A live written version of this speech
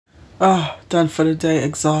Oh, done for the day,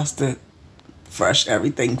 exhausted. Fresh,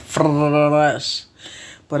 everything fresh.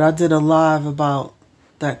 But I did a live about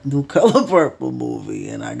that new Color Purple movie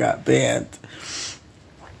and I got banned.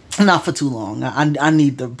 Not for too long. I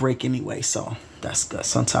need the break anyway, so that's good.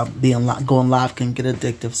 Sometimes going live can get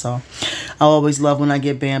addictive, so I always love when I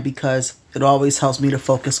get banned because it always helps me to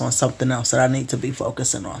focus on something else that I need to be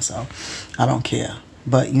focusing on, so I don't care.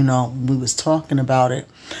 But, you know, we was talking about it.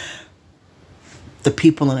 The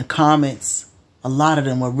people in the comments, a lot of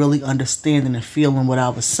them were really understanding and feeling what I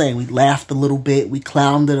was saying. We laughed a little bit. We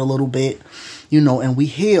clowned it a little bit, you know, and we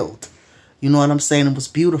healed. You know what I'm saying? It was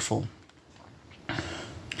beautiful.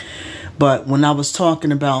 But when I was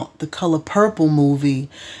talking about the Color Purple movie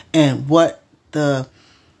and what the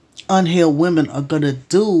unhealed women are going to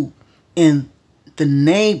do in the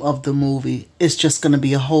name of the movie, it's just going to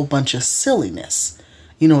be a whole bunch of silliness.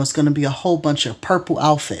 You know, it's going to be a whole bunch of purple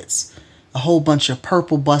outfits. A whole bunch of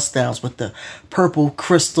purple bust downs with the purple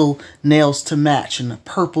crystal nails to match and the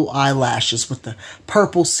purple eyelashes with the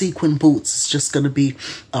purple sequin boots. It's just going to be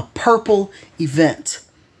a purple event.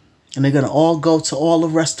 And they're going to all go to all the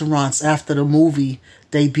restaurants after the movie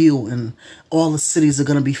debut. And all the cities are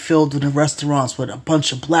going to be filled with the restaurants with a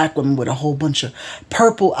bunch of black women with a whole bunch of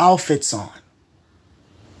purple outfits on.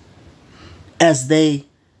 As they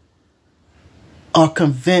are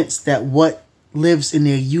convinced that what lives in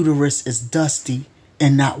their uterus is dusty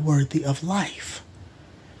and not worthy of life.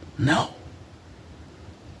 No.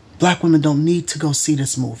 Black women don't need to go see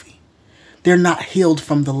this movie. They're not healed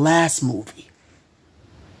from the last movie.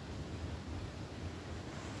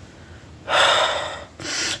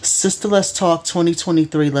 Sister, let's talk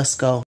 2023. Let's go.